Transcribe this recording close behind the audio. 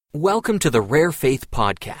Welcome to the Rare Faith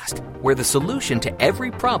Podcast, where the solution to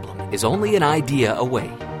every problem is only an idea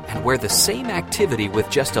away, and where the same activity with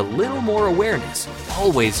just a little more awareness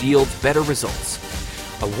always yields better results.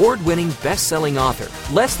 Award-winning best-selling author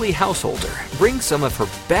Leslie Householder brings some of her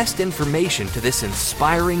best information to this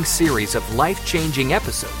inspiring series of life-changing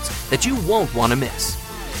episodes that you won't want to miss.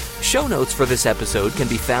 Show notes for this episode can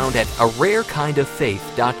be found at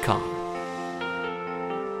ararekindoffaith.com.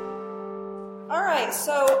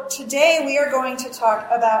 So today we are going to talk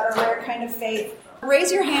about a rare kind of faith. Raise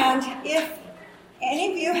your hand if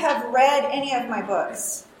any of you have read any of my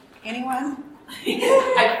books. Anyone?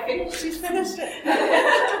 I finished. She's finished it.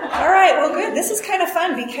 All right, well good. This is kind of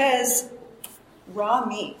fun because raw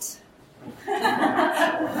meat.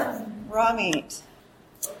 Raw meat.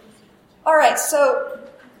 All right, so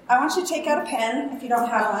I want you to take out a pen if you don't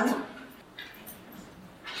have one.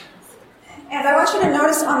 And I want you to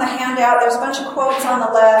notice on the handout, there's a bunch of quotes on the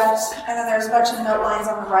left, and then there's a bunch of note lines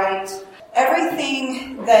on the right.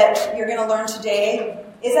 Everything that you're going to learn today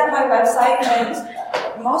is at my website,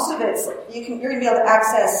 and most of it you're going to be able to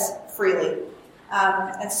access freely.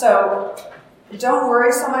 And so don't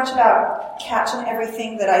worry so much about catching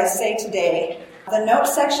everything that I say today. The note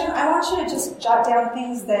section, I want you to just jot down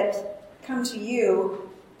things that come to you,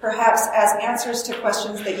 perhaps as answers to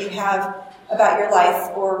questions that you have about your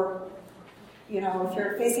life, or if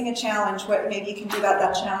you're facing a challenge, what maybe you can do about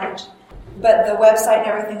that challenge. But the website and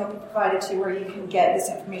everything will be provided to you where you can get this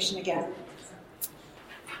information again.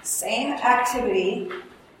 Same activity,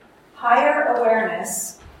 higher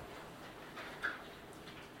awareness,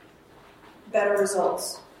 better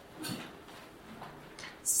results.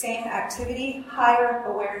 Same activity, higher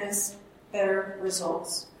awareness, better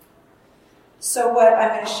results. So what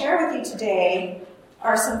I'm going to share with you today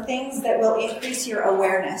are some things that will increase your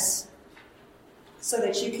awareness, so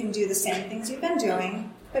that you can do the same things you've been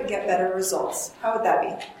doing, but get better results. How would that be?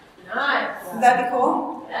 Nice. Would that be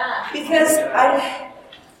cool? Yeah. Because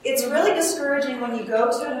it's really discouraging when you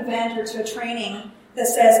go to an event or to a training that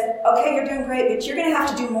says, okay, you're doing great, but you're going to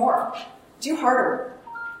have to do more. Do harder.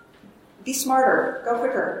 Be smarter. Go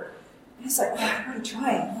quicker. And it's like, I'm already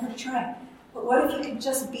trying. But what if you could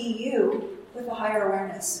just be you with a higher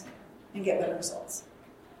awareness and get better results?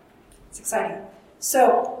 It's exciting.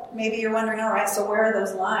 So maybe you're wondering, all right, so where are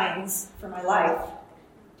those lines for my life?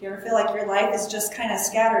 Do you ever feel like your life is just kind of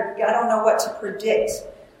scattered? I don't know what to predict.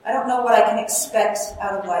 I don't know what I can expect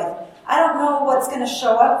out of life. I don't know what's going to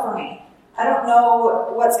show up for me. I don't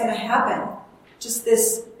know what's going to happen. Just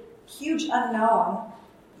this huge unknown.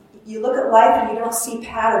 You look at life and you don't see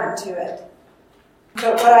pattern to it.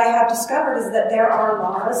 But what I have discovered is that there are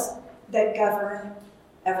laws that govern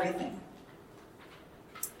everything.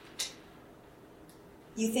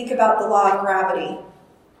 You think about the law of gravity.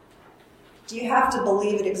 Do you have to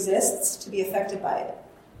believe it exists to be affected by it?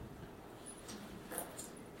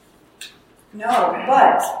 No,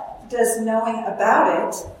 but does knowing about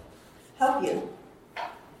it help you?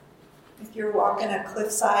 If you're walking a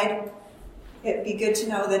cliffside, it'd be good to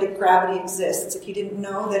know that gravity exists. If you didn't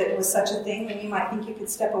know that it was such a thing, then you might think you could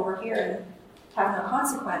step over here and have no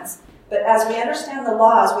consequence. But as we understand the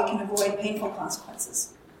laws, we can avoid painful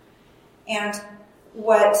consequences. And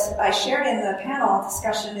what I shared in the panel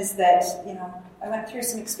discussion is that, I went through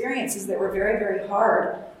some experiences that were very, very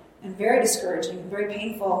hard and very discouraging and very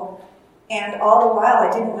painful. And all the while, I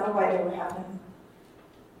didn't know why they were happening.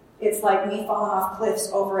 It's like me falling off cliffs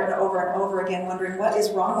over and over and over again, wondering, what is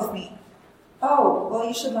wrong with me? Oh, well,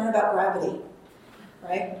 you should learn about gravity,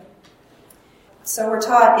 right? So we're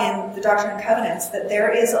taught in the Doctrine and Covenants that there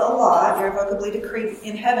is a law irrevocably decreed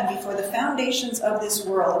in heaven before the foundations of this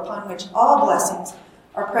world, upon which all blessings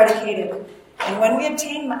are predicated. And when we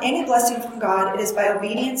obtain any blessing from God, it is by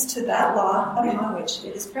obedience to that law upon which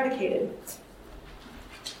it is predicated.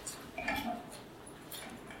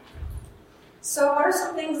 So what are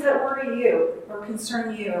some things that worry you or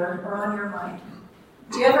concern you or on your mind?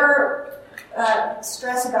 Do you ever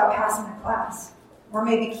stress about passing a class? Or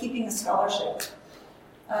maybe keeping a scholarship,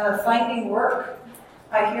 finding work.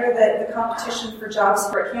 I hear that the competition for jobs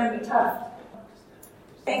can be tough.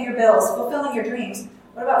 Paying your bills, fulfilling your dreams.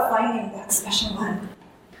 What about finding that special one?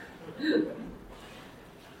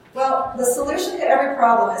 Well, the solution to every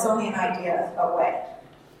problem is only an idea away.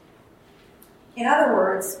 In other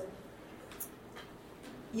words,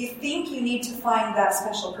 you think you need to find that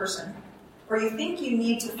special person, or you think you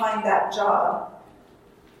need to find that job.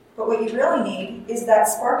 But what you really need is that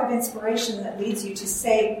spark of inspiration that leads you to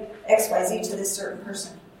say XYZ to this certain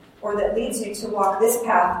person, or that leads you to walk this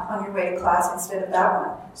path on your way to class instead of that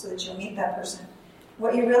one, so that you'll meet that person.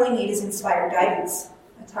 What you really need is inspired guidance.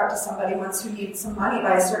 I talked to somebody once who needed some money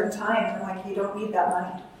by a certain time, and I'm like, you don't need that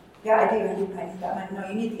money. Yeah, I do. I need that money. No,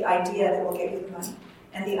 you need the idea that will get you the money.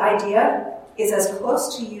 And the idea is as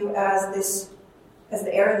close to you as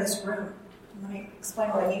the air in this room. Let me explain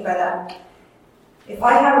what I mean by that. If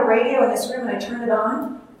I have a radio in this room and I turn it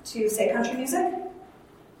on to, say, country music,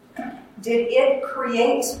 did it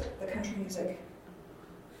create the country music?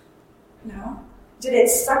 No. Did it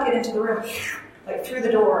suck it into the room, like through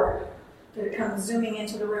the door? Did it come zooming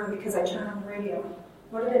into the room because I turned on the radio?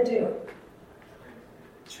 What did it do?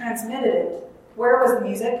 Transmitted it. Where was the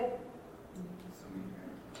music?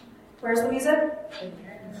 Where's the music?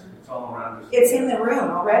 It's all around us. It's in the room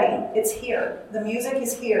already. It's here. The music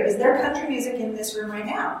is here. Is there country music in this room right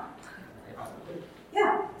now?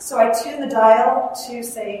 Yeah. So I tune the dial to,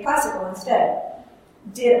 say, classical instead.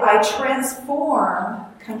 Did I transform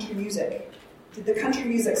country music? Did the country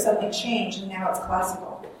music suddenly change and now it's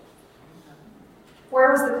classical? Where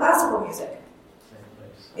was the classical music?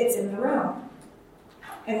 It's in the room.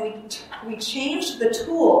 And we changed the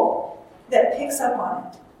tool that picks up on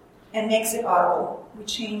it and makes it audible. We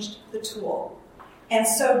changed the tool. And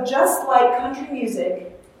so just like country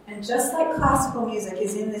music and just like classical music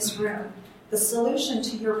is in this room, the solution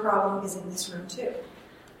to your problem is in this room too,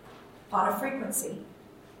 on a frequency.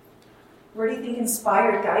 Where do you think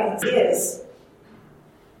inspired guidance is?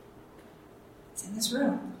 It's in this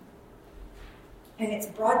room. And it's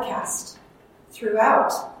broadcast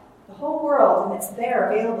throughout the whole world, and it's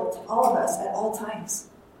there available to all of us at all times.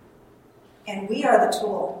 And we are the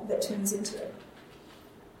tool that tunes into it.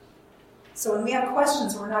 So when we have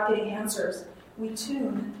questions and we're not getting answers, we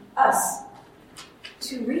tune us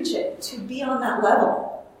to reach it, to be on that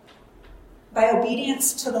level. By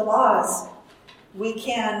obedience to the laws, we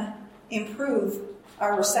can improve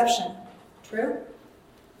our reception. True?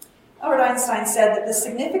 Albert Einstein said that the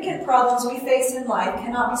significant problems we face in life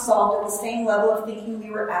cannot be solved at the same level of thinking we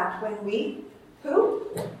were at when we, who?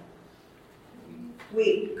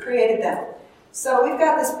 We created them. So we've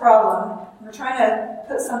got this problem. We're trying to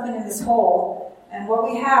put something in this hole, and what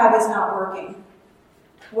we have is not working.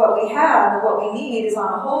 What we have, or what we need, is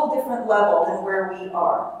on a whole different level than where we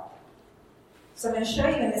are. So I'm going to show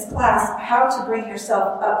you in this class how to bring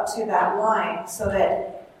yourself up to that line so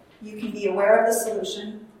that you can be aware of the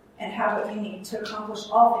solution and have what you need to accomplish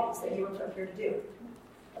all things that you were put here to do.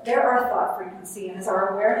 There are thought frequency, and as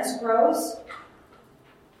our awareness grows,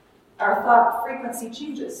 our thought frequency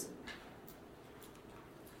changes.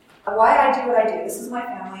 Why I do what I do. This is my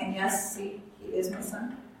family, and yes, see, he is my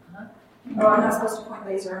son. Oh, I'm not supposed to point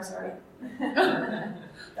laser, I'm sorry.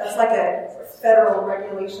 That's like a federal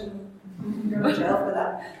regulation. You're in jail for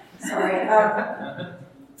that. Sorry.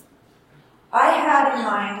 I had in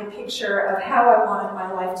mind a picture of how I wanted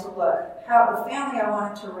my life to look, how the family I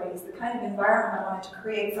wanted to raise, the kind of environment I wanted to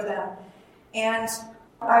create for them. And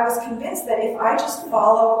I was convinced that if I just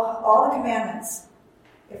follow all the commandments,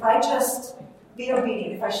 if I just be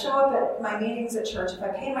obedient, if I show up at my meetings at church, if I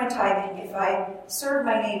pay my tithing, if I serve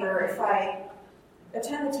my neighbor, if I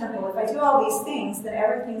attend the temple, if I do all these things, then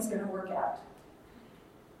everything's going to work out.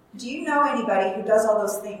 Do you know anybody who does all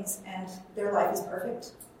those things and their life is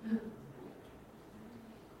perfect?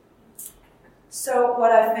 So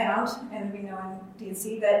what I've found, and we know in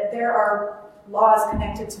DNC, that there are laws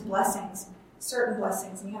connected to blessings, certain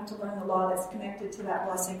blessings, and you have to learn the law that's connected to that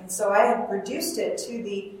blessing. And so I have reduced it to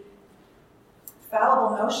the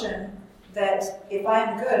fallible notion that if I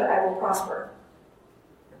am good, I will prosper.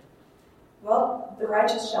 Well, the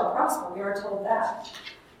righteous shall prosper. We are told that.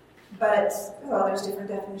 But, well, there's different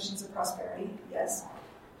definitions of prosperity, yes.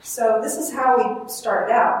 So this is how we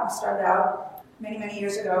started out. We started out many, many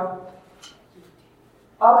years ago.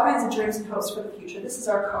 All kinds of dreams and hopes for the future. This is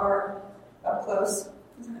our car up close.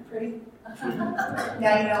 Isn't it pretty?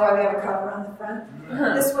 Now you know why we have a cover on the front.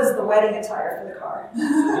 This was the wedding attire for the car.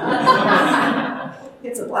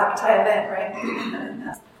 It's a black tie event, right?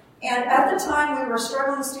 And at the time, we were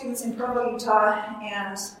struggling students in Provo, Utah,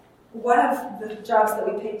 and one of the jobs that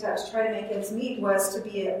we picked up to try to make ends meet was to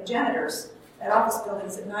be janitors at office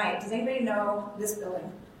buildings at night. Does anybody know this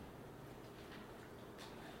building?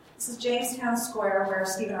 This is Jamestown Square, where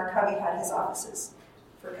Stephen R. Covey had his offices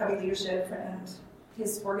for Covey Leadership and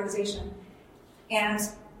his organization. And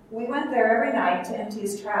we went there every night to empty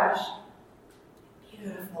his trash.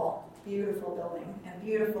 Beautiful, beautiful building and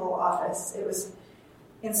beautiful office. It was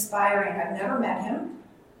inspiring. I've never met him,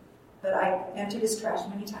 but I emptied his trash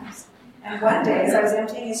many times. And one day, as I was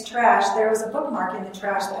emptying his trash, there was a bookmark in the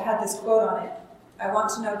trash that had this quote on it. I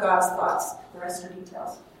want to know God's thoughts. The rest are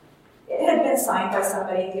details. It had been signed by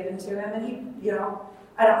somebody and given to him, and he,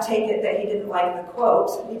 I don't take it that he didn't like the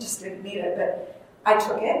quote. He just didn't need it. But I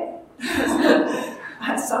took it.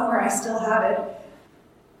 Somewhere I still have it.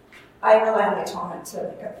 I rely on the atonement to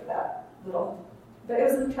make up for that little, but it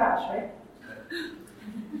was in the trash, right?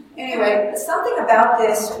 Anyway, something about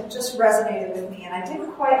this just resonated with me, and I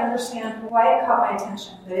didn't quite understand why it caught my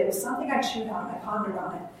attention, but it was something I chewed on, I pondered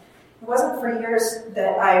on it. It wasn't for years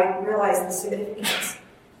that I realized the significance.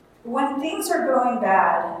 When things are going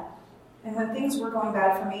bad, and when things were going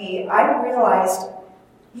bad for me, I realized,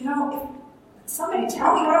 if somebody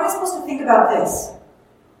tell me, what am I supposed to think about this?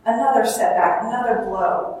 Another setback, another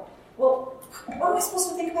blow. Well, what am I supposed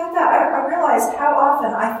to think about that? I realized how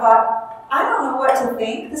often I thought, I don't know what to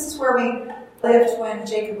think. This is where we lived when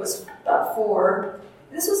Jacob was about 4.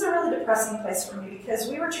 This was a really depressing place for me because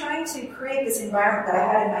we were trying to create this environment that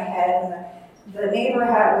I had in my head, and the neighbor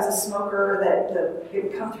was a smoker that it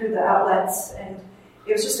would come through the outlets, and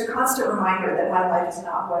it was just a constant reminder that my life is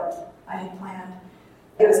not what I had planned.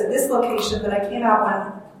 It was at this location that I came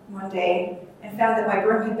out one day and found that my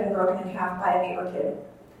broom had been broken in half by a neighbor kid.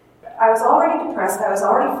 I was already depressed. I was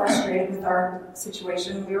already frustrated with our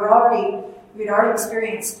situation. We'd already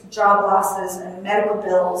experienced job losses and medical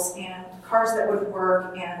bills and cars that wouldn't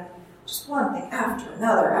work and just one thing after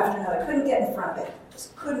another. Couldn't get in front of it.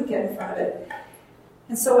 Just couldn't get in front of it.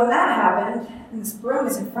 And so when that happened, and this broom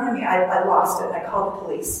is in front of me, I lost it and I called the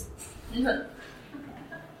police. Do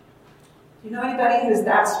you know anybody who's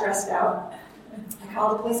that stressed out? I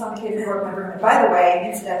called the police on the kid who broke my broom. And by the way,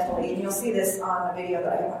 incidentally, and you'll see this on a video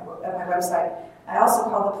that I have at my website, I also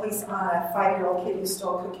called the police on a 5-year-old kid who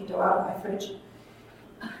stole cookie dough out of my fridge.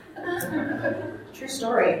 True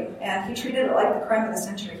story. And he treated it like the crime of the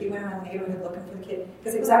century. He went around the neighborhood looking for the kid,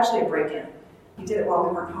 because it was actually a break-in. He did it while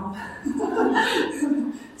we weren't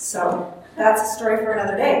home. So that's a story for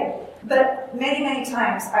another day. But many, many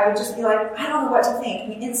times I would just be like, I don't know what to think. I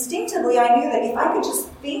mean, instinctively I knew that if I could just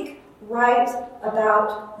think right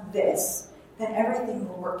about this, then everything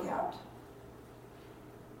will work out.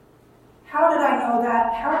 How did I know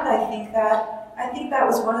that? How did I think that? I think that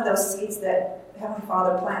was one of those seeds that Heavenly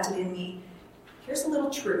Father planted in me. Here's a little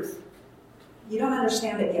truth. You don't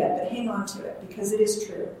understand it yet, but hang on to it, because it is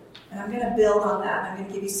true. And I'm going to build on that, and I'm going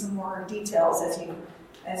to give you some more details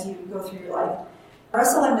as you go through your life.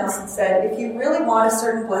 Russell M. Nelson said, if you really want a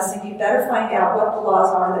certain blessing, you better find out what the laws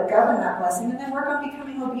are that govern that blessing, and then work on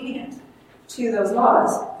becoming obedient to those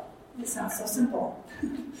laws. It sounds so simple.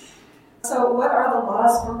 So what are the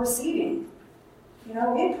laws for receiving? We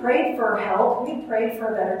had prayed for help, we had prayed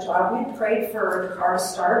for a better job, we had prayed for the car to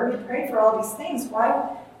start, we had prayed for all these things.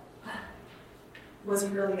 Why? Was he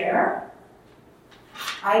really there?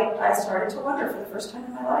 I started to wonder for the first time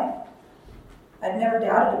in my life. I'd never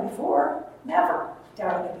doubted it before. Never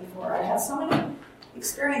doubted it before. I had so many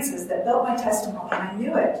experiences that built my testimony, and I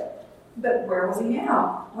knew it. But where was he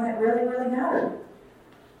now, when it really, really mattered?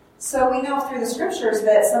 So we know through the scriptures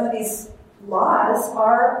that some of these laws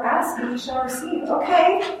are ask and you shall receive.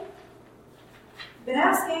 Okay. Been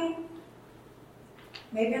asking.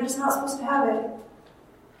 Maybe I'm just not supposed to have it.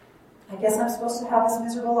 I guess I'm supposed to have this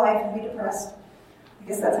miserable life and be depressed. I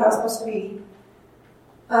guess that's how it's supposed to be.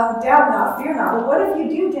 Doubt not, fear not. Well, what if you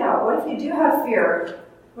do doubt? What if you do have fear?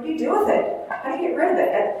 What do you do with it? How do you get rid of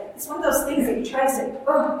it? It's one of those things that you try to say,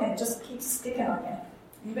 oh, and it just keeps sticking on you.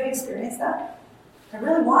 Anybody experience that? I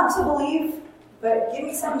really want to believe, but give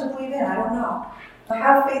me something to believe in. I don't know. I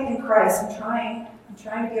have faith in Christ. I'm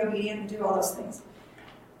trying to be obedient and do all those things.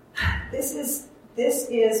 This is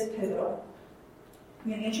pivotal.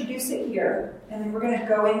 I'm going to introduce it here, and then we're going to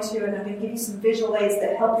go into, and I'm going to give you some visual aids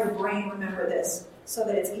that help your brain remember this so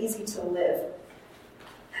that it's easy to live.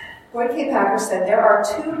 Boyd K. Packer said, there are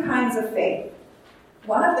 2 kinds of faith.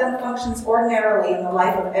 One of them functions ordinarily in the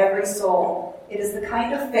life of every soul. It is the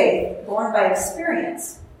kind of faith born by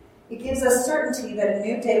experience. It gives us certainty that a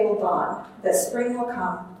new day will dawn, that spring will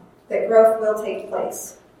come, that growth will take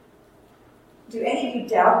place. Do any of you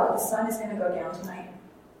doubt that the sun is going to go down tonight?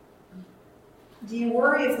 Do you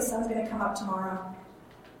worry if the sun's going to come up tomorrow?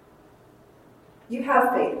 You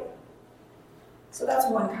have faith. So that's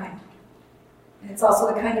one kind. And it's also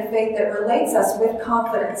the kind of faith that relates us with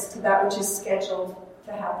confidence to that which is scheduled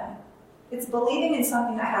to happen. It's believing in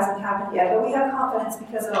something that hasn't happened yet, but we have confidence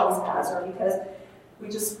because it always has, or because we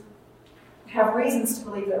just have reasons to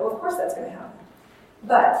believe that, well, of course that's going to happen.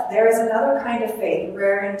 But there is another kind of faith,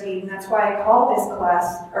 rare indeed, and that's why I call this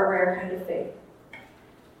class a rare kind of faith.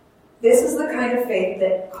 This is the kind of faith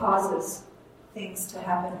that causes things to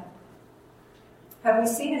happen. Have we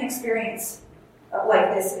seen an experience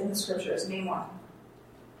like this in the scriptures? Name one.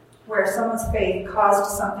 Where someone's faith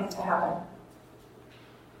caused something to happen.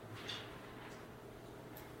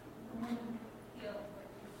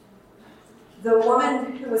 The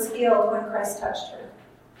woman who was healed when Christ touched her.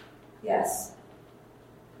 Yes.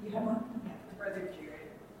 You have one? Yeah, the brother Jared.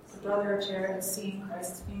 The brother of Jared seeing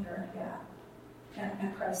Christ's finger, yeah.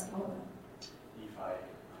 And Christ told him. Nephi,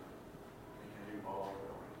 they can do all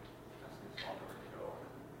going.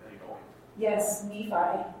 Yes,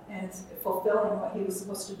 Nephi, and fulfilling what he was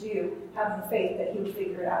supposed to do, having faith that he would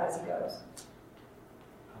figure it out as he goes.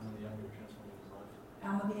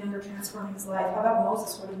 Alma the Younger transforming his life. How about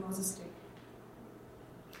Moses? What did Moses do?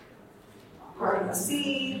 Parting the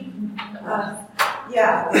sea,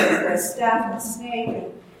 the staff and the snake,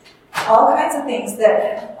 and all kinds of things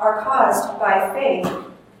that are caused by faith.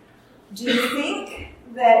 Do you think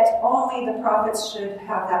that only the prophets should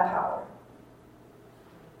have that power?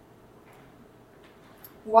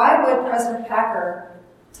 Why would President Packer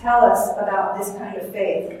tell us about this kind of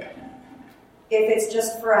faith if it's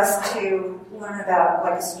just for us to learn about,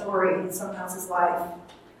 like a story in someone else's life?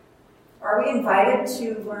 Are we invited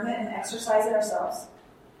to learn it and exercise it ourselves?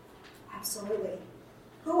 Absolutely.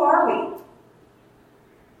 Who are we?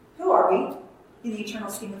 Who are we in the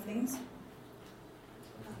eternal scheme of things?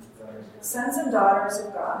 Sons and daughters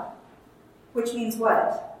of God. Which means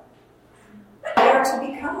what? We are to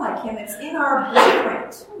become like Him. It's in our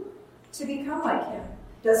blueprint to become like Him.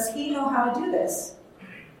 Does He know how to do this?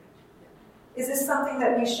 Is this something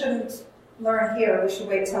that we shouldn't learn here? We should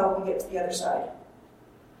wait till we get to the other side.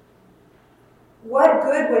 What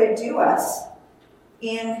good would it do us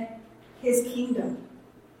in His kingdom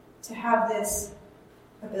to have this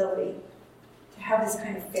ability, to have this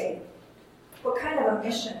kind of faith? What kind of a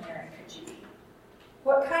missionary could you be?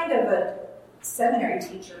 What kind of a seminary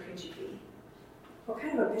teacher could you be? What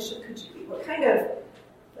kind of a bishop could you be? What kind of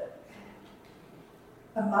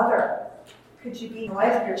a mother could you be in the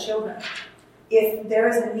life of your children if there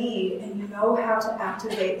is a need and you know how to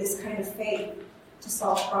activate this kind of faith to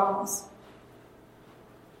solve problems?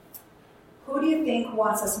 Who do you think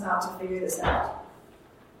wants us not to figure this out?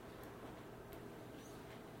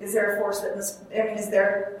 Is there a force that is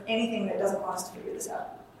there anything that doesn't want us to figure this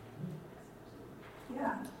out?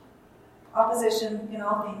 Yeah. Opposition in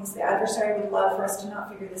all things. The adversary would love for us to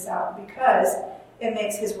not figure this out because it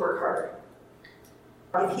makes his work harder.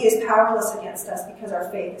 If he is powerless against us because our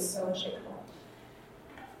faith is so unshakable.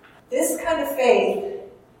 This kind of faith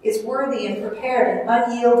is worthy and prepared and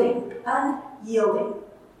unyielding.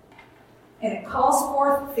 And it calls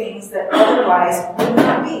forth things that otherwise would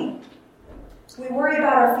not be. We worry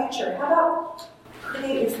about our future. How about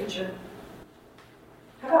create your future?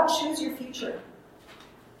 How about choose your future?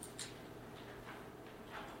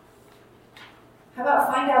 How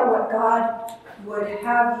about find out what God would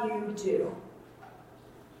have you do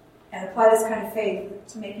and apply this kind of faith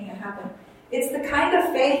to making it happen? It's the kind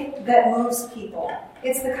of faith that moves people.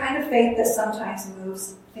 It's the kind of faith that sometimes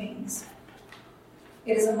moves things.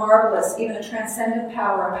 It is a marvelous, even a transcendent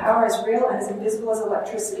power, a power as real and as invisible as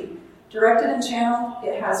electricity. Directed and channeled,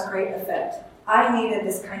 it has great effect. I needed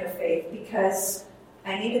this kind of faith because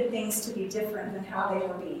I needed things to be different than how they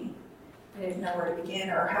were being. I didn't know where to begin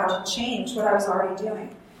or how to change what I was already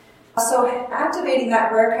doing. So activating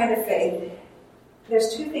that rare kind of faith,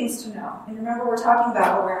 there's two things to know. And remember, we're talking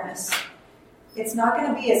about awareness. It's not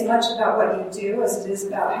going to be as much about what you do as it is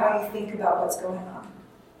about how you think about what's going on.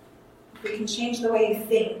 If we can change the way you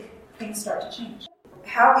think, things start to change.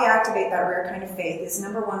 How we activate that rare kind of faith is,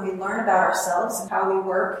 number one, we learn about ourselves and how we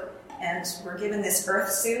work, and we're given this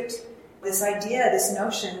earth suit, this idea, this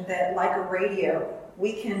notion that like a radio,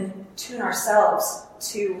 we can tune ourselves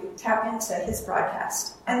to tap into His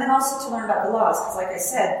broadcast. And then also to learn about the laws, because like I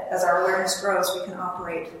said, as our awareness grows, we can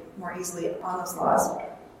operate more easily on those laws.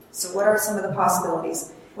 So what are some of the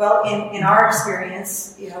possibilities? Well, in our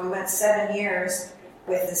experience, we went 7 years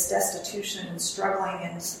with this destitution and struggling,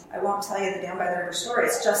 and I won't tell you the down by the river story.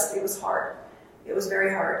 It was hard. It was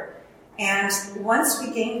very hard. And once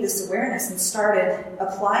we gained this awareness and started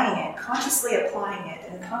applying it, consciously applying it,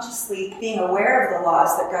 and consciously being aware of the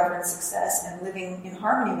laws that govern success and living in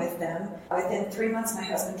harmony with them, within 3 months my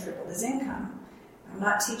husband tripled his income. I'm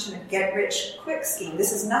not teaching a get-rich-quick scheme.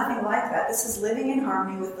 This is nothing like that. This is living in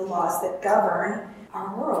harmony with the laws that govern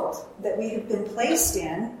our world, that we have been placed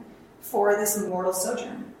in for this mortal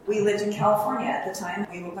sojourn. We lived in California at the time.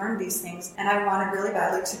 We learned these things, and I wanted really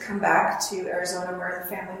badly to come back to Arizona where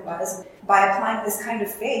the family was. By applying this kind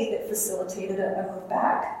of faith, it facilitated a move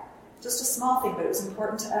back. Just a small thing, but it was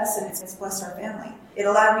important to us, and it's blessed our family. It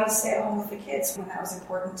allowed me to stay at home with the kids when that was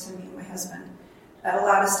important to me and my husband. That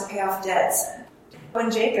allowed us to pay off debts. When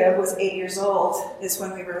Jacob was 8 years old is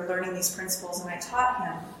when we were learning these principles, and I taught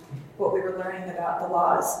him what we were learning about the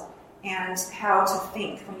laws. and how to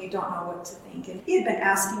think when you don't know what to think. And he had been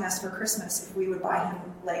asking us for Christmas if we would buy him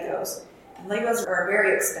Legos. And Legos are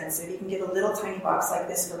very expensive. You can get a little tiny box like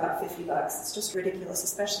this for about $50. It's just ridiculous,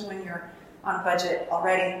 especially when you're on a budget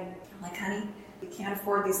already. I'm like, honey, we can't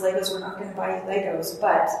afford these Legos. We're not going to buy you Legos.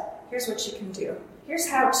 But here's what you can do. Here's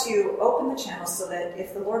how to open the channel so that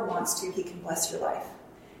if the Lord wants to, he can bless your life.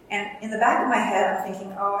 And in the back of my head, I'm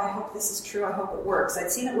thinking, oh, I hope this is true. I hope it works.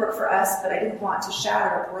 I'd seen it work for us, but I didn't want to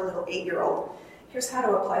shatter a poor little 8-year-old. Here's how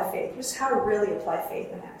to apply faith. Here's how to really apply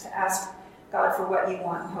faith in that, to ask God for what you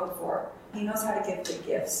want and hope for. He knows how to give good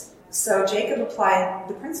gifts. So Jacob applied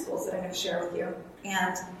the principles that I'm going to share with you.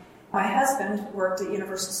 And my husband worked at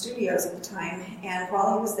Universal Studios at the time, and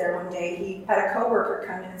while he was there one day, he had a coworker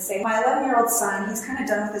come in and say, my 11-year-old son, he's kind of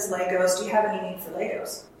done with his Legos. Do you have any need for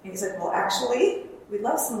Legos? And he said, well, actually, we'd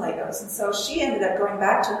love some Legos. And so she ended up going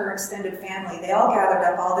back to her extended family. They all gathered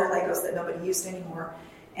up all their Legos that nobody used anymore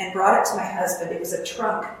and brought it to my husband. It was a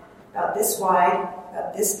trunk about this wide,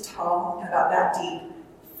 about this tall, and about that deep,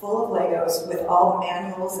 full of Legos with all the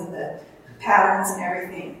manuals and the patterns and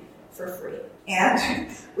everything for free. And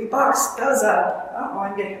we boxed those up. Oh,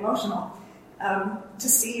 I'm getting emotional. To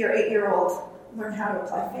see your 8-year-old learn how to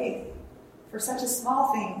apply faith for such a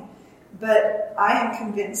small thing. But I am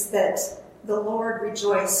convinced that the Lord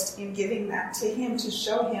rejoiced in giving that to him to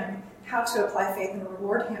show him how to apply faith and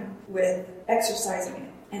reward him with exercising it.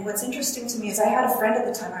 And what's interesting to me is I had a friend at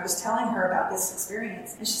the time, I was telling her about this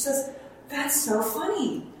experience, and she says, that's so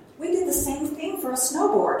funny. We did the same thing for a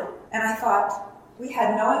snowboard. And I thought, we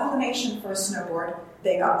had no inclination for a snowboard.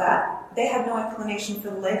 They got that. They had no inclination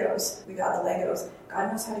for the Legos. We got the Legos.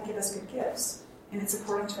 God knows how to give us good gifts. And it's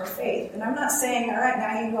according to our faith. And I'm not saying, all right,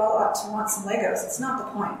 now you all ought to want some Legos. It's not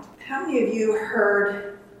the point. How many of you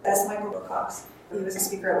heard, that's Michael Wilcox. He was a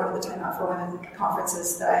speaker at one of the Time Out for Women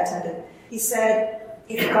conferences that I attended. He said,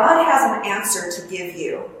 if God has an answer to give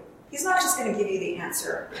you, he's not just going to give you the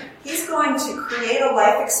answer. He's going to create a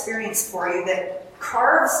life experience for you that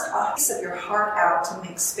carves a piece of your heart out to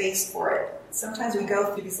make space for it. Sometimes we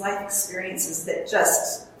go through these life experiences that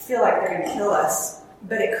just feel like they're going to kill us.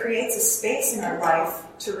 But it creates a space in our life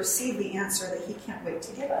to receive the answer that he can't wait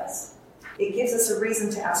to give us. It gives us a reason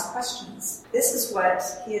to ask questions. This is what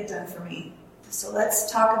he had done for me. So let's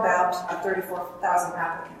talk about 34,000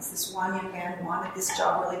 applicants. This one young man wanted this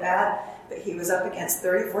job really bad, but he was up against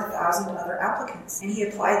 34,000 other applicants. And he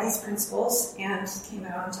applied these principles and came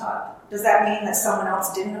out on top. Does that mean that someone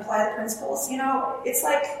else didn't apply the principles? You know, it's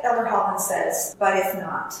like Elder Holland says, but if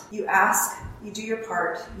not, you ask, you do your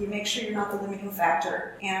part, you make sure you're not the limiting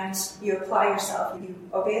factor, and you apply yourself, you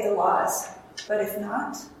obey the laws. But if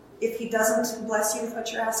not, if he doesn't bless you with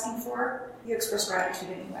what you're asking for, you express gratitude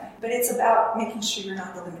anyway. But it's about making sure you're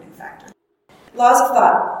not the limiting factor. Laws of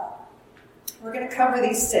thought. We're going to cover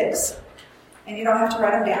these 6, and you don't have to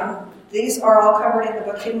write them down. These are all covered in the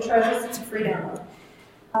book Hidden Treasures. It's a free download.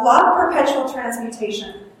 Law of perpetual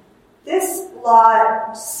transmutation. This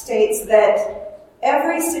law states that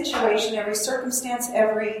every situation, every circumstance,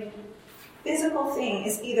 every physical thing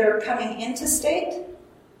is either coming into state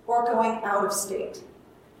or going out of state.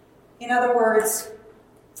 In other words,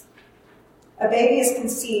 a baby is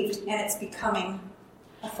conceived and it's becoming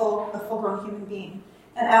a full-grown human being.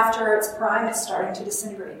 And after its prime, it's starting to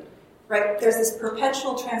disintegrate. Right? There's this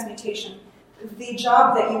perpetual transmutation. The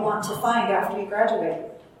job that you want to find after you graduate,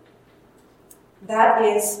 that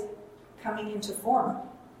is coming into form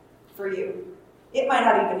for you. It might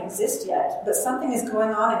not even exist yet, but something is going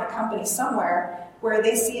on in a company somewhere where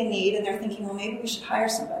they see a need and they're thinking, well, maybe we should hire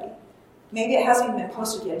somebody. Maybe it hasn't even been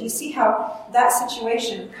posted yet. Do you see how that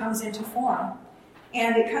situation comes into form?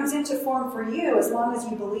 And it comes into form for you as long as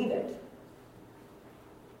you believe it.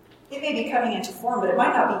 It may be coming into form, but it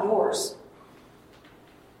might not be yours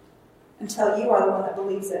until you are the one that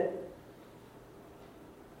believes it.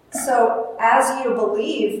 So as you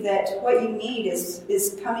believe that what you need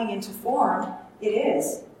is coming into form, it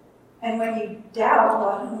is. And when you doubt, well,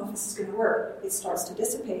 I don't know if this is going to work, it starts to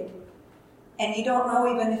dissipate. And you don't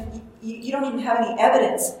know even if you don't even have any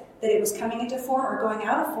evidence that it was coming into form or going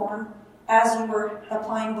out of form as you were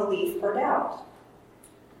applying belief or doubt.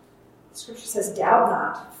 Scripture says, doubt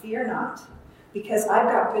not, fear not, because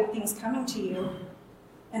I've got good things coming to you.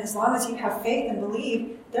 And as long as you have faith and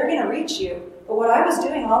believe, they're going to reach you. But what I was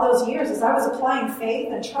doing all those years is I was applying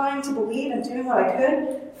faith and trying to believe and doing what I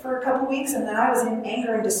could for a couple weeks, and then I was in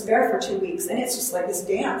anger and despair for 2 weeks. And it's just like this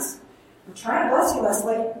dance. I'm trying to bless you,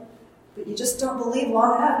 Leslie, but you just don't believe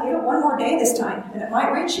long enough. You have one more day this time, and it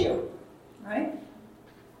might reach you, right?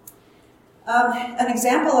 An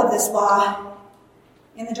example of this law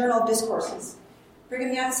in the Journal of Discourses.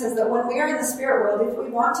 Brigham Young says that when we are in the spirit world, if we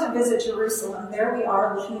want to visit Jerusalem, there we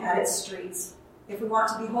are looking at its streets. If we want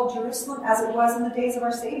to behold Jerusalem as it was in the days of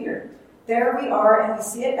our Savior, there we are, and we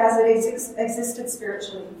see it as it existed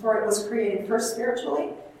spiritually. For it was created first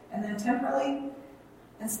spiritually, and then temporally,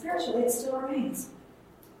 and spiritually it still remains.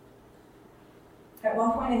 At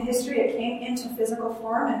one point in history, it came into physical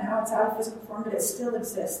form, and now it's out of physical form, but it still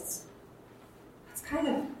exists. It's kind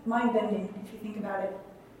of mind-bending if you think about it.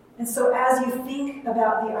 And so as you think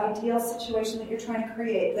about the ideal situation that you're trying to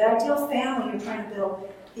create, the ideal family you're trying to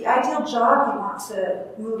build, the ideal job you want to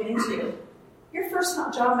move into, your first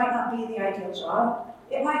job might not be the ideal job.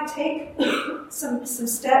 It might take some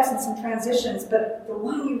steps and some transitions, but the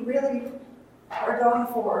one you really are going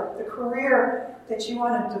for, the career that you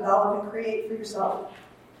want to develop and create for yourself,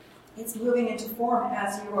 it's moving into form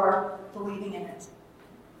as you are believing in it.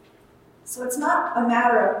 So it's not a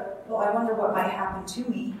matter of, well, I wonder what might happen to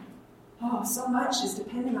me. Oh, so much is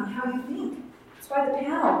depending on how you think. That's why the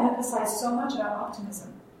panel emphasized so much about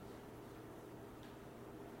optimism.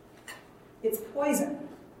 It's poison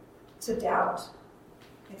to doubt.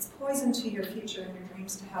 It's poison to your future and your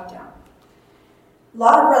dreams to have doubt.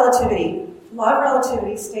 Law of relativity. Law of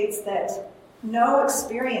relativity states that no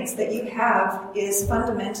experience that you have is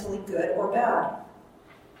fundamentally good or bad.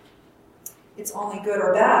 It's only good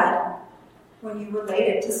or bad when you relate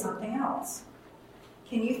it to something else.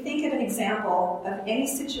 Can you think of an example of any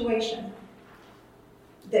situation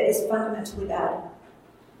that is fundamentally bad?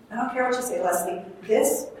 I don't care what you say, Leslie.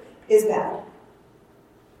 This is bad.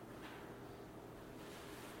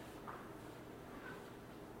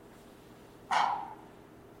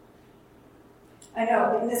 I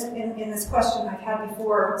know in this question I've had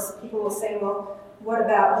before, people will say, well, what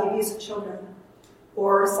about the abuse of children?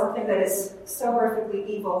 Or something that is so horrifically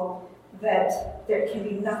evil that there can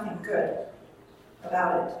be nothing good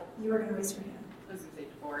about it. You were going to raise your hand. I was going to say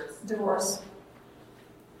divorce. Divorce.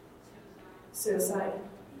 Suicide.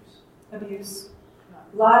 Abuse.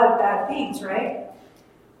 A lot of bad things, right?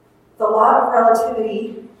 The law of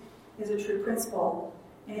relativity is a true principle,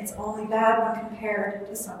 and it's only bad when compared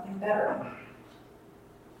to something better.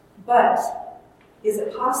 But is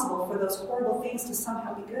it possible for those horrible things to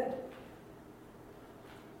somehow be good?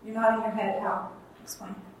 You're nodding your head. How?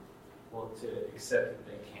 Explain. Well, to accept that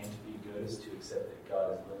they can't be good is to accept that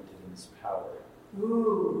God is limited in his power.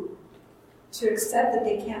 Ooh. To accept that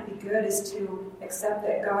they can't be good is to accept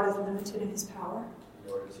that God is limited in his power.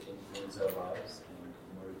 In order to influence our lives and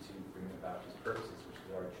in order to bring about his purposes, which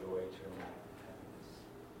is our joy, eternal life, and happiness.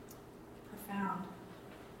 Profound.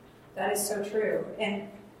 That is so true. And,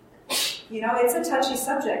 you know, it's a touchy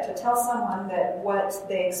subject to tell someone that what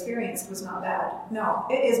they experienced was not bad. No,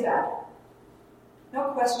 it is bad. No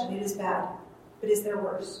question, it is bad. But is there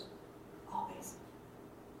worse? Always.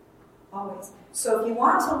 Always. So if you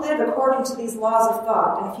want to live according to these laws of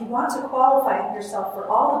thought, and if you want to qualify yourself for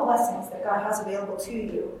all the blessings that God has available to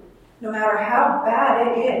you, no matter how bad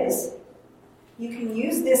it is, you can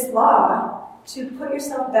use this law to put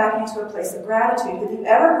yourself back into a place of gratitude. Have you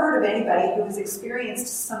ever heard of anybody who has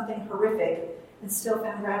experienced something horrific and still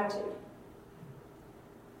found gratitude?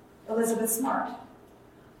 Elizabeth Smart.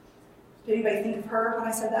 Did anybody think of her when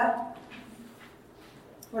I said that?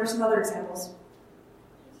 What are some other examples?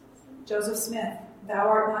 Joseph Smith. Thou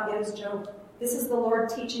art not yet as Job. This is the Lord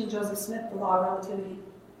teaching Joseph Smith the law of relativity.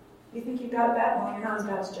 You think you've got it bad? Well, you're not as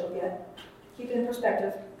bad as Job yet. Keep it in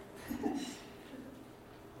perspective.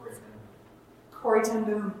 Corrie ten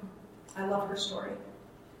Boom. I love her story.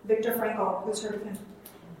 Viktor Frankl. Who's heard of him?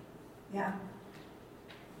 Yeah.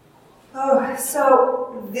 Oh,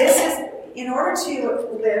 so this is, in order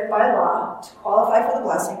to live by law, to qualify for the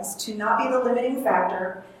blessings, to not be the limiting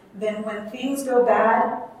factor, then when things go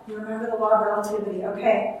bad, you remember the law of relativity.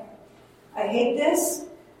 Okay, I hate this.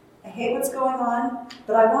 I hate what's going on,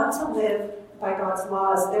 but I want to live by God's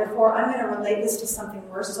laws. Therefore, I'm going to relate this to something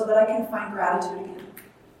worse so that I can find gratitude again.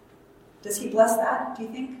 Does he bless that, do you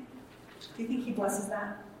think? Do you think he blesses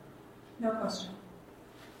that? No question.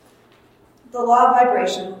 The law of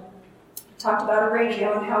vibration. We talked about a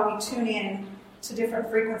radio and how we tune in to different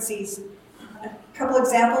frequencies. A couple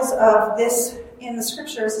examples of this in the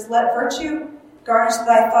scriptures is, let virtue garnish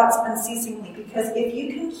thy thoughts unceasingly, because if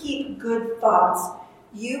you can keep good thoughts,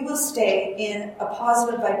 you will stay in a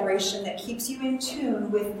positive vibration that keeps you in tune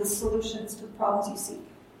with the solutions to the problems you seek.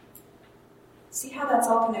 See how that's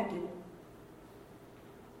all connected?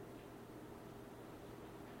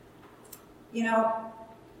 You know,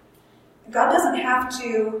 God doesn't have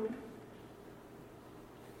to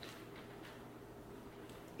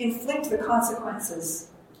inflict the consequences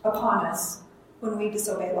upon us when we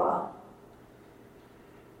disobey law.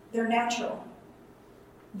 They're natural.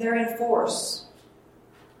 they're in force.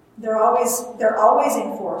 They're always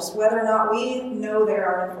in force, whether or not we know they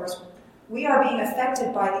are in force. We are being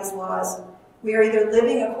affected by these laws. We are either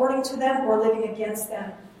living according to them or living against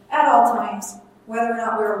them at all times, whether or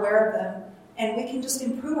not we're aware of them. And we can just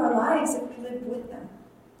improve our lives if we live with them,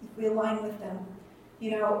 if we align with them.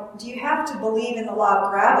 You know, do you have to believe in the law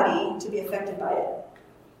of gravity to be affected by it?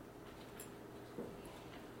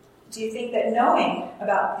 Do you think that knowing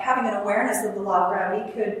about having an awareness of the law of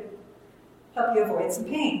gravity could help you avoid some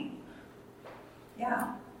pain?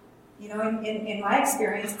 Yeah. You know, in my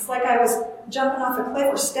experience, it's like I was jumping off a cliff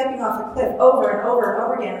or stepping off a cliff over and over and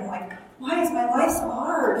over again. I'm like, why is my life so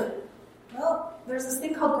hard? Well, there's this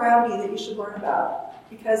thing called gravity that you should learn about.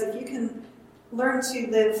 Because if you can learn to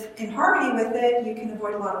live in harmony with it, you can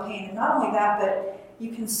avoid a lot of pain. And not only that, but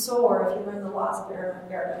you can soar if you learn the laws of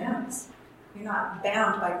aerodynamics. You're not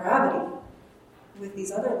bound by gravity with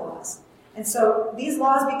these other laws. And so these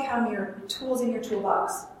laws become your tools in your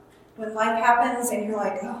toolbox. When life happens and you're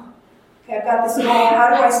like, oh, okay, I've got this goal. How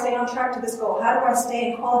do I stay on track to this goal? How do I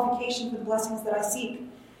stay in qualification for the blessings that I seek?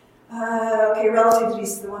 Okay, relativity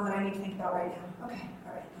is the one that I need to think about right now. Okay,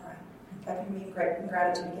 all right. That can be in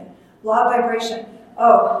gratitude again. Law of vibration.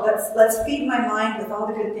 Oh, let's feed my mind with all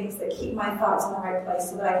the good things that keep my thoughts in the right place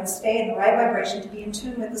so that I can stay in the right vibration to be in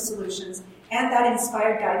tune with the solutions and that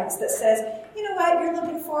inspired guidance that says, you know what, you're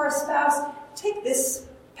looking for a spouse, take this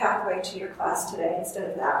pathway to your class today instead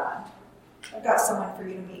of that one. I've got someone for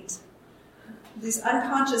you to meet. These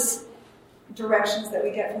unconscious directions that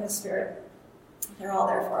we get from the Spirit, they're all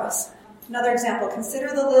there for us. Another example, consider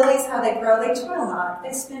the lilies, how they grow, they toil not,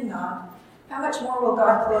 they spin not. How much more will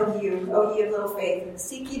God clothe you, O ye of little faith?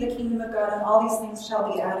 Seek ye the kingdom of God, and all these things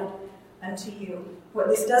shall be added unto you. What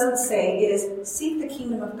this doesn't say is, seek the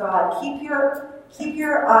kingdom of God. Keep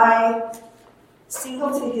your eye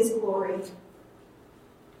single to his glory.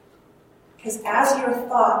 Because as your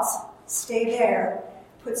thoughts stay there,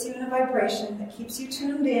 puts you in a vibration that keeps you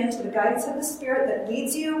tuned in to the guidance of the Spirit that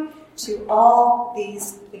leads you to all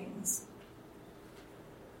these things.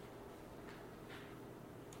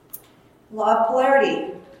 Law of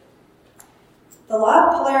polarity. The law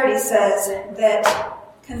of polarity says that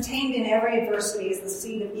contained in every adversity is the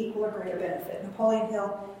seed of equal or greater benefit. Napoleon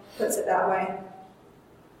Hill puts it that way.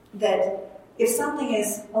 That if something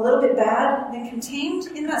is a little bit bad, then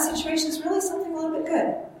contained in that situation is really something a little bit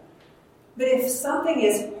good. But if something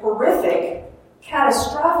is horrific,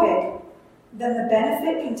 catastrophic, then the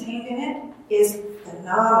benefit contained in it is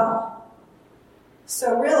phenomenal.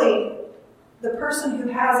 So really, the person who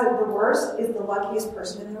has it the worst is the luckiest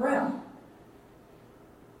person in the room.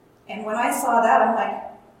 And when I saw that, I'm like,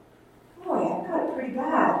 boy, I've got it pretty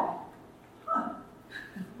bad. Huh.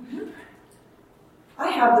 I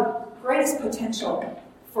have the greatest potential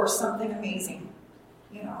for something amazing,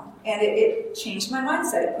 you know. And it changed my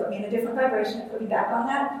mindset. It put me in a different vibration. It put me back on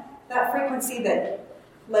that frequency that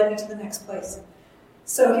led me to the next place.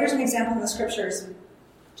 So here's an example in the scriptures.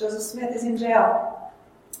 Joseph Smith is in jail.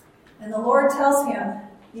 And the Lord tells him,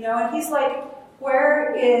 you know, and he's like,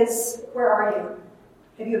 where are you?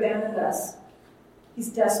 Have you abandoned us? He's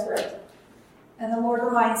desperate. And the Lord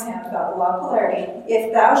reminds him about the law of polarity.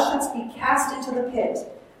 If thou shouldst be cast into the pit,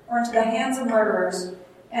 or into the hands of murderers,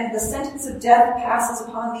 and the sentence of death passes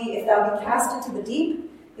upon thee, if thou be cast into the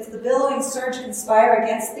deep, if the billowing surge conspire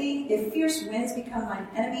against thee, if fierce winds become thine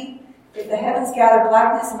enemy, if the heavens gather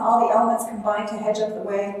blackness and all the elements combine to hedge up the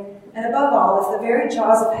way, and above all, if the very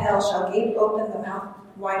jaws of hell shall gape open the mouth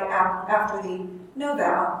wide after thee, know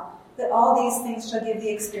thou that all these things shall give thee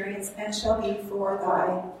experience and shall be for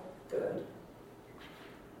thy good.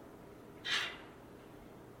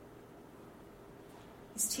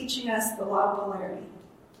 He's teaching us the law of polarity.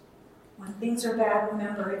 When things are bad,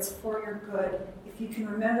 remember it's for your good. If you can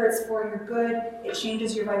remember it's for your good, it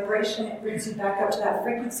changes your vibration. It brings you back up to that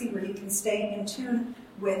frequency where you can stay in tune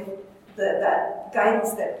with that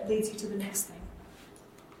guidance that leads you to the next thing.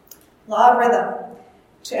 Law of rhythm.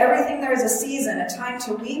 To everything there is a season, a time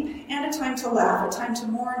to weep and a time to laugh, a time to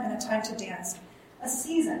mourn and a time to dance. A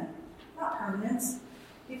season, not permanence.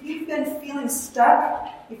 If you've been feeling stuck,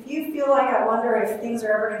 if you feel like, I wonder if things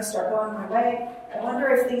are ever going to start going my way, I wonder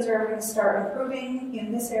if things are ever going to start improving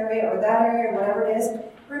in this area or that area or whatever it is,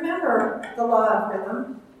 remember the law of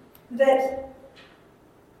rhythm, that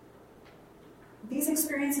these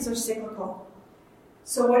experiences are cyclical.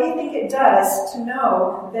 So what do you think it does to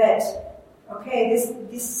know that, okay,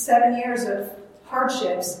 these 7 years of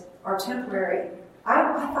hardships are temporary? I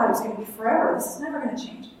thought it was going to be forever. This is never going to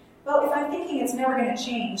change. Well, if I'm thinking it's never going to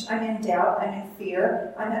change, I'm in doubt, I'm in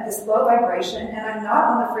fear, I'm at this low vibration, and I'm not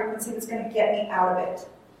on the frequency that's going to get me out of it.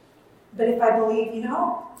 But if I believe,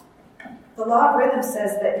 the law of rhythm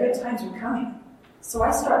says that good times are coming. So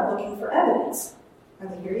I start looking for evidence. Are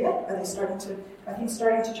they here yet? Are things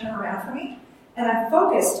starting to turn around for me? And I'm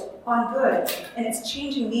focused on good, and it's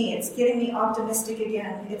changing me. It's getting me optimistic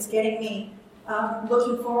again. It's getting me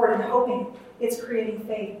looking forward and hoping. It's creating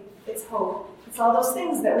faith. It's hope. It's all those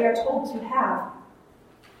things that we are told to have.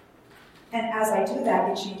 And as I do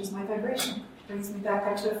that, it changes my vibration. It brings me back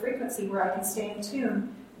up to a frequency where I can stay in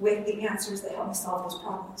tune with the answers that help me solve those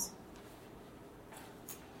problems.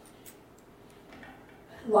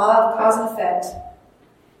 Law of cause and effect.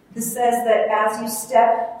 This says that as you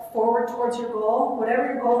step forward towards your goal, whatever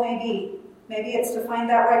your goal may be, maybe it's to find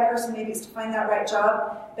that right person, maybe it's to find that right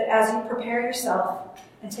job, but as you prepare yourself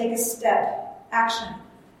and take a step, action,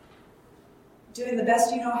 doing the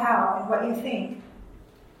best you know how and what you think,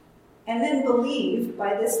 and then believe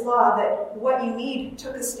by this law that what you need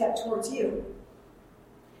took a step towards you.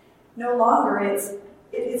 No longer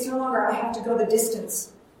it's no longer I have to go the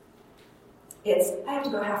distance. It's I have to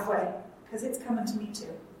go halfway because it's coming to me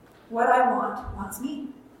too. What I want wants me.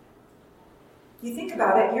 You think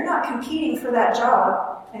about it, you're not competing for that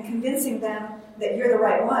job and convincing them that you're the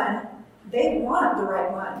right one. They want the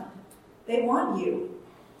right one. They want you.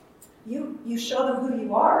 You show them who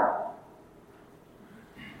you are.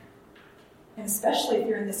 And especially if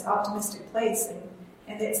you're in this optimistic place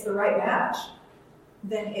and it's the right match,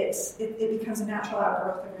 then it becomes a natural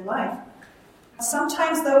outgrowth of your life.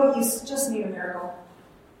 Sometimes, though, you just need a miracle.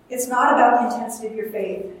 It's not about the intensity of your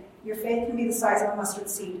faith. Your faith can be the size of a mustard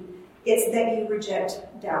seed. It's that you reject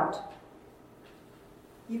doubt.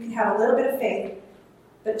 You can have a little bit of faith,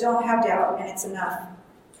 but don't have doubt, and it's enough.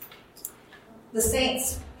 The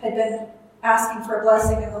saints had been asking for a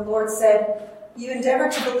blessing, and the Lord said, you endeavor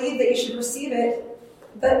to believe that you should receive it,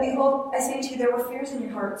 but behold, I say to you, there were fears in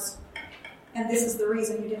your hearts, and this is the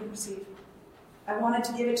reason you didn't receive. I wanted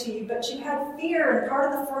to give it to you, but you had fear, and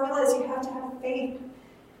part of the formula is you have to have faith.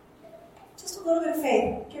 Just a little bit of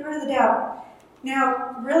faith. Get rid of the doubt.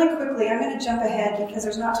 Now, really quickly, I'm going to jump ahead because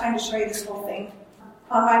there's not time to show you this whole thing.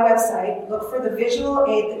 On my website, look for the visual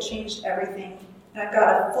aid that changed everything. And I've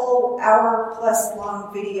got a full hour-plus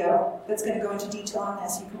long video that's going to go into detail on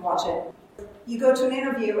this. You can watch it. You go to an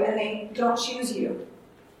interview and they don't choose you.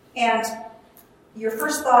 And your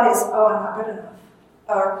first thought is, oh, I'm not good enough.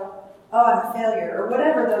 Or, oh, I'm a failure. Or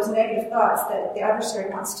whatever those negative thoughts that the adversary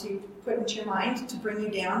wants to put into your mind to bring you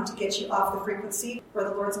down, to get you off the frequency where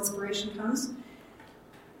the Lord's inspiration comes.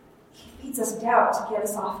 He feeds us doubt to get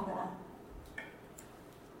us off of that.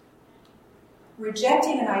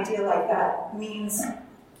 Rejecting an idea like that means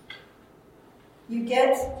you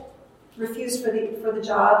get refused for the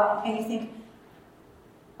job and you think,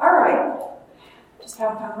 all right, just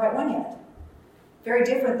haven't found the right one yet. Very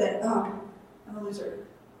different than, oh, I'm a loser.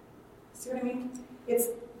 See what I mean? It's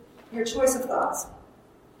your choice of thoughts.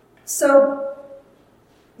 So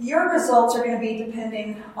your results are going to be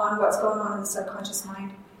depending on what's going on in the subconscious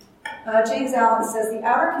mind. James Allen says, the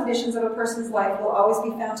outer conditions of a person's life will always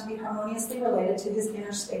be found to be harmoniously related to his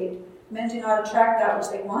inner state. Men do not attract that which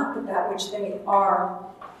they want, but that which they are.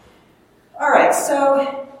 All right,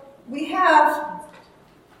 so we have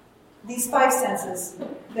these five senses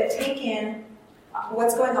that take in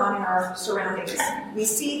what's going on in our surroundings. We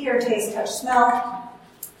see, hear, taste, touch, smell.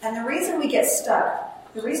 And the reason we get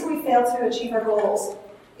stuck, the reason we fail to achieve our goals,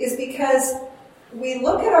 is because we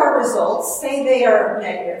look at our results, say they are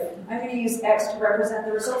negative. I'm going to use X to represent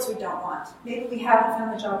the results we don't want. Maybe we haven't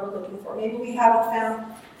found the job we're looking for. Maybe we haven't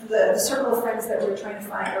found the circle of friends that we're trying to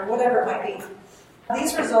find, or whatever it might be.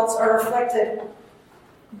 These results are reflected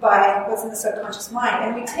by what's in the subconscious mind.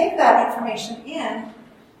 And we take that information in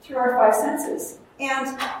through our five senses.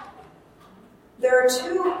 And there are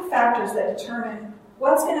two factors that determine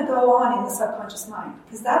what's going to go on in the subconscious mind.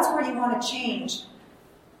 Because that's where you want to change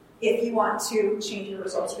if you want to change your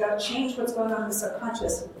results. You've got to change what's going on in the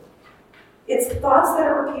subconscious. It's thoughts that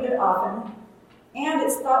are repeated often, and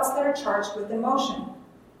it's thoughts that are charged with emotion.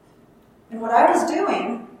 And what I was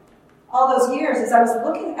doing all those years is I was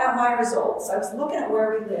looking at my results. I was looking at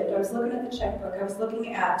where we lived. I was looking at the checkbook. I was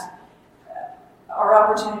looking at our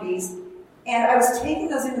opportunities. And I was taking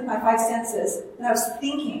those into my five senses, and I was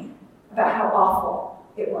thinking about how awful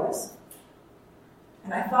it was.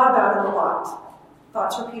 And I thought about it a lot.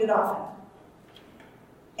 Thoughts repeated often.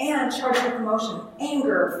 And charged with emotion,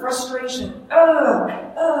 anger, frustration,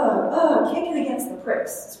 kicking against the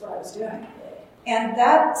pricks. That's what I was doing. And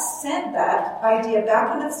that sent that idea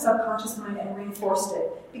back into the subconscious mind and reinforced it.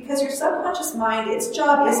 Because your subconscious mind, its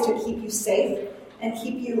job is to keep you safe and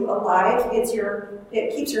keep you alive.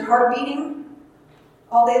 It keeps your heart beating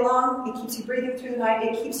all day long. It keeps you breathing through the night.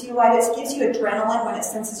 It keeps you alive. It gives you adrenaline when it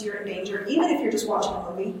senses you're in danger, even if you're just watching a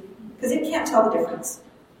movie, because it can't tell the difference.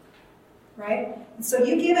 Right? And so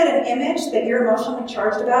you give it an image that you're emotionally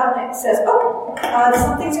charged about, and it says,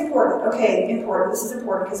 something's important. Okay, important. This is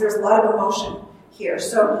important because there's a lot of emotion here.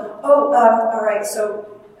 So, all right,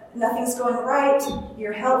 so nothing's going right.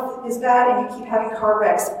 Your health is bad, and you keep having car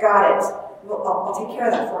wrecks. Got it. Well, I'll take care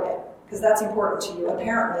of that for you because that's important to you,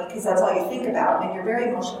 apparently, because that's all you think about, and you're very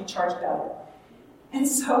emotionally charged about it. And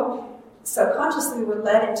so subconsciously, we're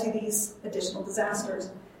led into these additional disasters.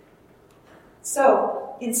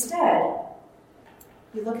 So instead,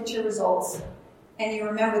 you look at your results and you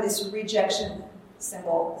remember this rejection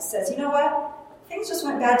symbol that says, you know what? Things just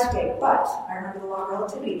went bad today, but I remember the law of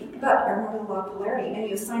relativity, but I remember the law of polarity, and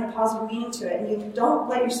you assign a positive meaning to it, and you don't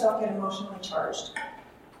let yourself get emotionally charged.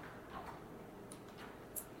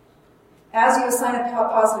 As you assign a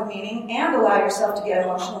positive meaning and allow yourself to get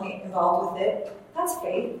emotionally involved with it, that's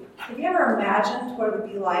faith. Have you ever imagined what it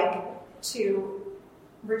would be like to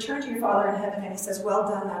return to your Father in heaven and He says, well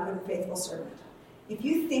done, thou good and faithful servant? If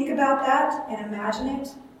you think about that and imagine it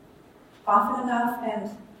often enough and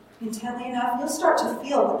intently enough, you'll start to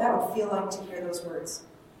feel what that would feel like to hear those words.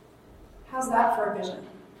 How's that for a vision?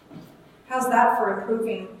 How's that for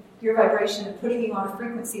improving your vibration and putting you on a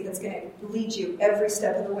frequency that's going to lead you every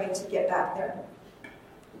step of the way to get back there?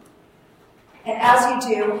 And as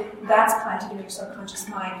you do, that's planted in your subconscious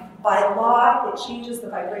mind. By law, it changes the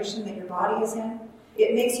vibration that your body is in.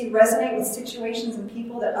 It makes you resonate with situations and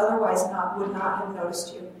people that otherwise would not have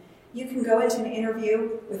noticed you. You can go into an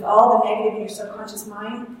interview with all the negative in your subconscious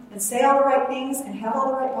mind and say all the right things and have all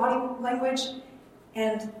the right body language,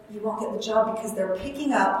 and you won't get the job because they're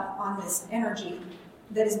picking up on this energy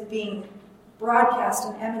that is being broadcast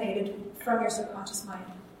and emanated from your subconscious mind.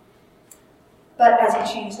 But as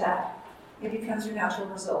you change that, it becomes your natural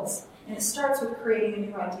results. And it starts with creating a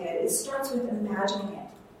new idea. It starts with imagining it.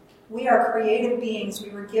 We are creative beings.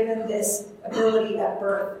 We were given this ability at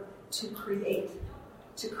birth to create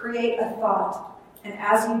a thought. And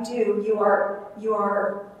as you do, you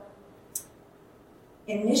are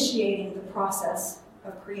initiating the process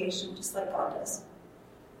of creation, just like God does.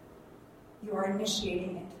 You are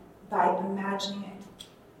initiating it by imagining it.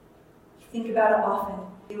 You think about it often.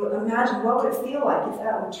 You imagine what would it feel like if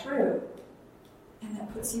that were true. And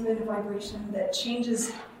that puts you in a vibration that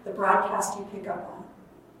changes the broadcast you pick up on.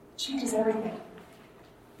 It changes everything.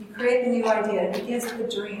 You create the new idea. It begins with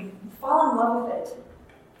a dream. You fall in love with it.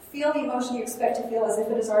 Feel the emotion you expect to feel as if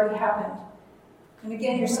it has already happened. And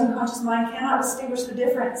again, your subconscious mind cannot distinguish the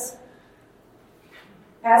difference.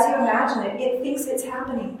 As you imagine it, it thinks it's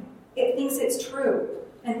happening. It thinks it's true.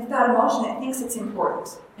 And with that emotion, it thinks it's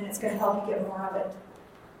important. And it's going to help you get more of it.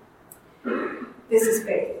 This is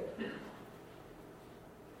faith.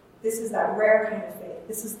 This is that rare kind of faith.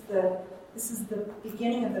 This is the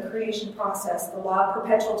beginning of the creation process, the law of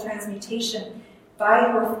perpetual transmutation.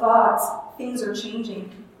 By your thoughts, things are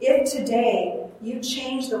changing. If today you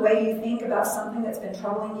change the way you think about something that's been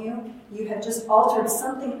troubling you, you have just altered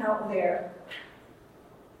something out there.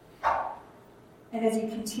 And as you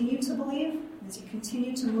continue to believe, as you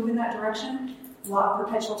continue to move in that direction, law of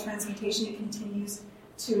perpetual transmutation, it continues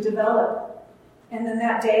to develop. And then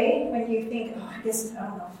that day when you think, I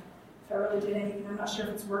don't know if I really did anything, I'm not sure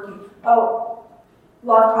if it's working.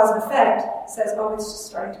 Law of cause and effect says, it's just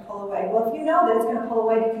starting to pull away. Well, if you know that it's going to pull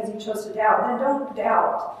away because you chose to doubt, then don't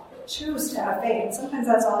doubt. Choose to have faith. And sometimes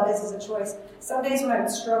that's all it is a choice. Some days when I would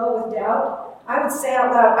struggle with doubt, I would say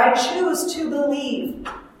out loud, I choose to believe,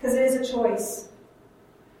 because it is a choice.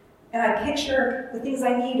 And I picture the things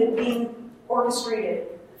I need being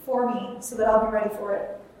orchestrated for me so that I'll be ready for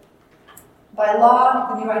it. By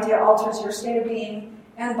law, the new idea alters your state of being,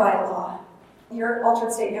 and by law, your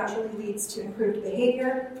altered state naturally leads to improved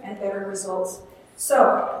behavior and better results.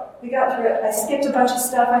 So, we got through it. I skipped a bunch of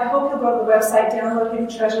stuff. I hope you'll go to the website, download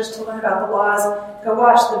Hidden Treasures to learn about the laws. Go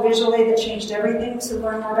watch the visual aid that changed everything to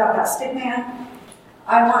learn more about that stick man.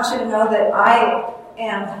 I want you to know that I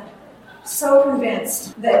am so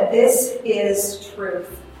convinced that this is truth.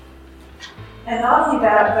 And not only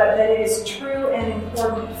that, but that it is true and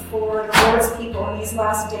important for the Lord's people in these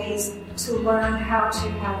last days to learn how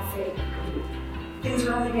to have faith. Things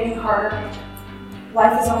are only getting harder.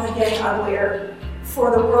 Life is only getting uglier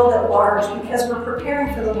for the world at large because we're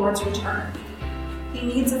preparing for the Lord's return. He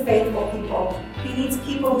needs a faithful people. He needs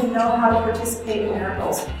people who know how to participate in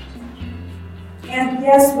miracles. And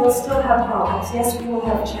yes, we'll still have problems. Yes, we will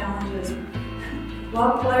have challenges.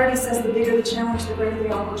 Law of polarity says the bigger the challenge, the greater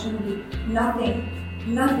the opportunity. Nothing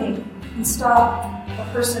can stop a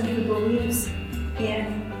person who believes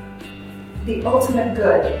in the ultimate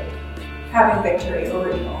good having victory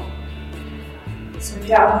over evil. So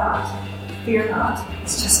doubt not, fear not,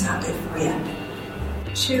 it's just not good for you.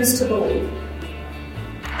 Choose to believe.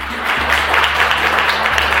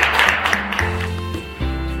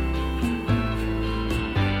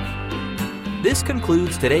 This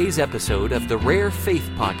concludes today's episode of the Rare Faith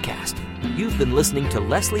Podcast. You've been listening to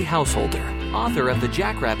Leslie Householder, author of The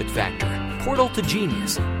Jackrabbit Factor, Portal to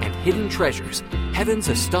Genius, and Hidden Treasures, Heaven's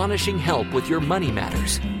Astonishing Help with Your Money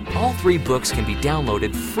Matters. All 3 books can be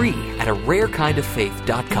downloaded free at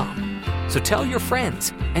ararekindoffaith.com. So tell your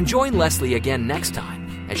friends and join Leslie again next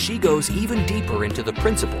time as she goes even deeper into the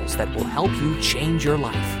principles that will help you change your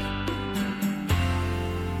life.